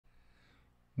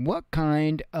What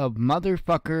kind of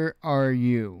motherfucker are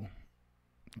you?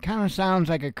 Kind of sounds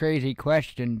like a crazy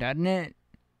question, doesn't it?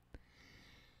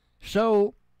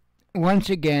 So, once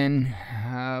again,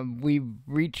 we've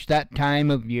reached that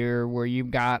time of year where you've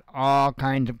got all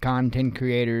kinds of content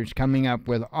creators coming up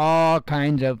with all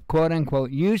kinds of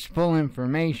quote-unquote useful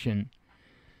information,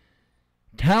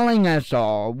 telling us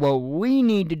all what we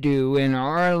need to do in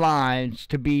our lives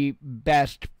to be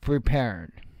best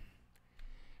prepared.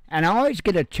 And I always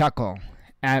get a chuckle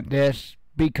at this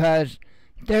because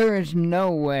there is no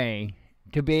way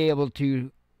to be able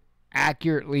to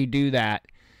accurately do that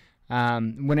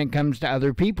when it comes to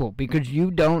other people, because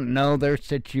you don't know their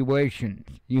situations.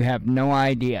 You have no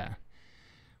idea.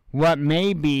 What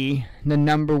may be the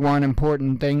number one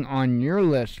important thing on your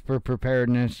list for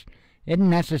preparedness isn't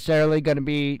necessarily going to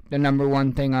be the number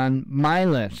one thing on my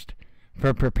list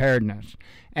for preparedness.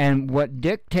 And what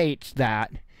dictates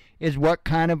that is what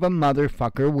kind of a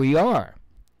motherfucker we are.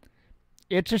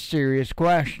 It's a serious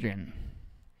question.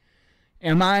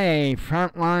 Am I a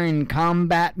frontline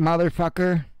combat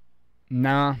motherfucker?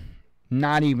 No,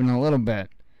 not even a little bit.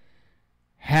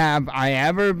 Have I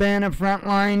ever been a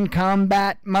frontline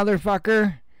combat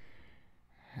motherfucker?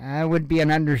 That would be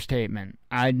an understatement.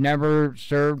 I'd never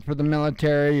served for the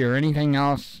military or anything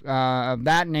else of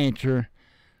that nature.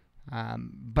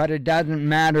 But it doesn't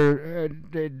matter.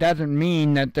 It doesn't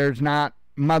mean that there's not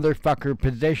motherfucker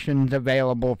positions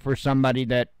available for somebody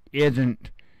that isn't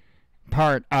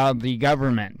part of the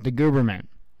government, the gooberment.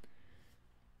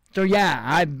 So yeah,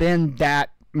 I've been that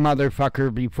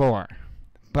motherfucker before.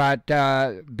 But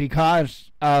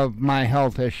because of my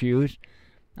health issues,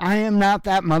 I am not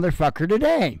that motherfucker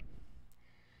today.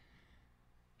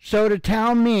 So to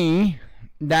tell me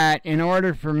that in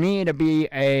order for me to be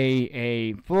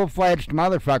a full-fledged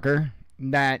motherfucker,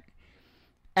 that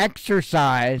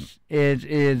exercise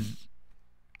is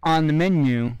on the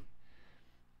menu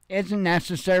isn't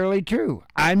necessarily true.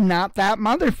 I'm not that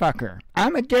motherfucker.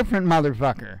 I'm a different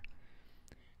motherfucker.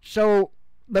 So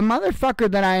the motherfucker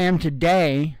that I am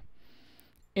today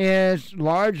is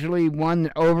largely one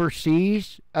that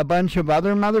oversees a bunch of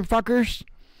other motherfuckers,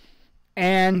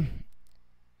 and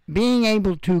being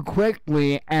able to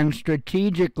quickly and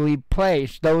strategically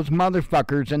place those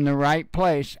motherfuckers in the right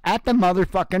place at the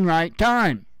motherfucking right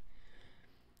time.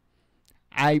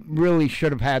 I really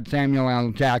should have had Samuel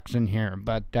L. Jackson here,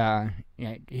 but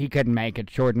he couldn't make it,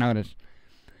 short notice.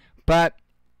 But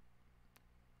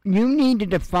you need to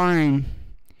define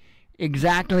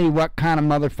exactly what kind of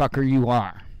motherfucker you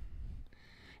are.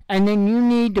 And then you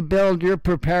need to build your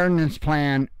preparedness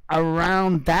plan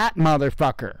around that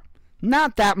motherfucker.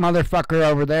 Not that motherfucker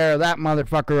over there, that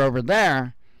motherfucker over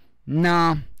there.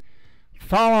 No.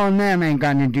 Following them ain't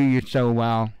gonna do you so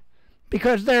well,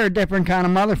 because they're a different kind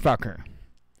of motherfucker.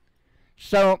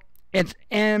 So it's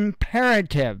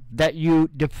imperative that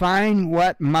you define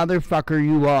what motherfucker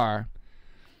you are.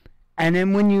 And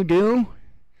then when you do,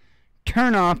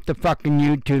 turn off the fucking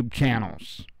YouTube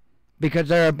channels. Because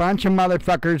there are a bunch of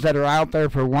motherfuckers that are out there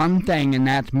for one thing, and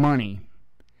that's money.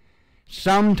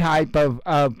 Some type of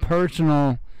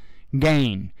personal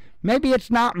gain. Maybe it's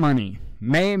not money.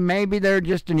 Maybe they're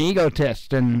just an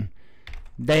egotist and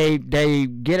they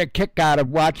get a kick out of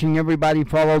watching everybody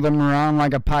follow them around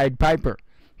like a Pied Piper.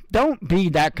 Don't be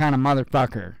that kind of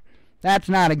motherfucker. That's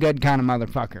not a good kind of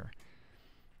motherfucker.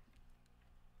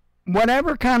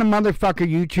 Whatever kind of motherfucker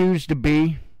you choose to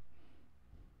be,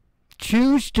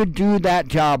 choose to do that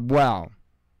job well.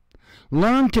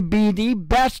 Learn to be the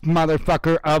best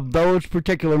motherfucker of those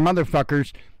particular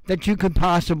motherfuckers that you could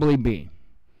possibly be.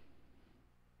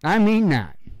 I mean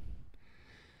that.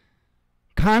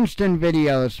 Constant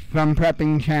videos from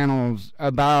prepping channels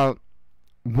about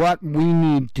what we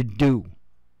need to do.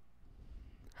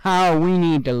 How we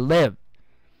need to live.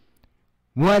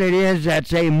 What it is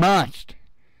that's a must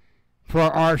for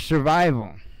our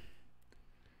survival.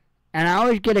 And I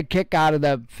always get a kick out of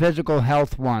the physical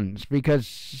health ones, because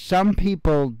some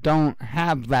people don't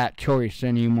have that choice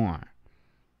anymore.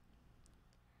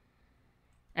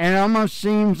 And it almost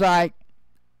seems like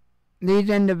these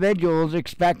individuals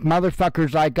expect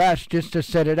motherfuckers like us just to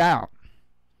sit it out.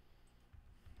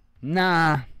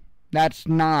 Nah, that's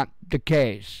not the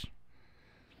case.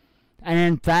 And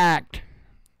in fact,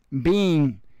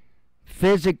 being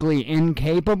physically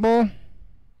incapable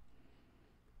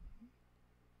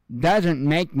doesn't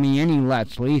make me any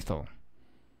less lethal.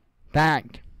 In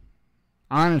fact,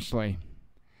 honestly,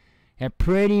 it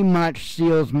pretty much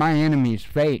seals my enemy's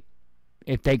fate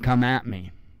if they come at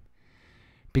me.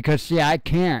 Because, see, I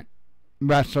can't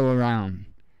wrestle around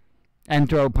and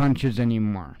throw punches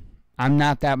anymore. I'm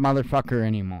not that motherfucker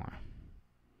anymore.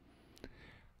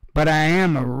 but I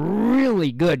am a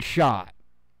really good shot.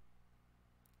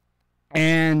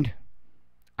 And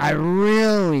I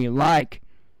really like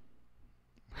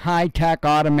high-tech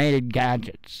automated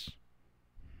gadgets.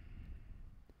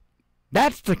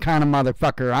 That's the kind of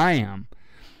motherfucker I am.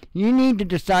 You need to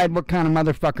decide what kind of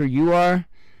motherfucker you are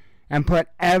and put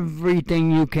everything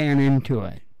you can into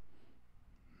it.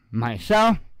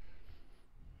 Myself,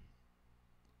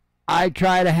 I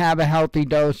try to have a healthy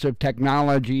dose of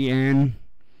technology in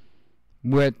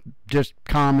with just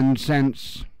common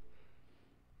sense.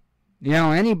 You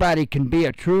know, anybody can be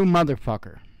a true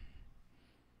motherfucker.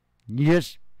 You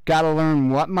just gotta learn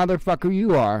what motherfucker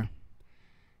you are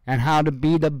and how to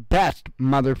be the best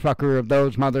motherfucker of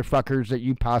those motherfuckers that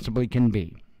you possibly can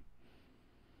be.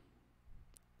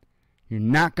 You're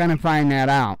not gonna find that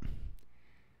out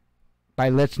by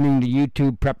listening to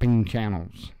YouTube prepping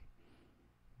channels.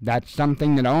 That's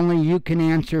something that only you can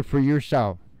answer for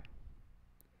yourself.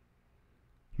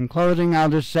 In closing, I'll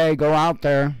just say, go out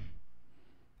there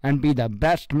and be the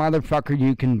best motherfucker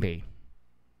you can be.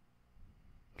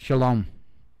 Shalom.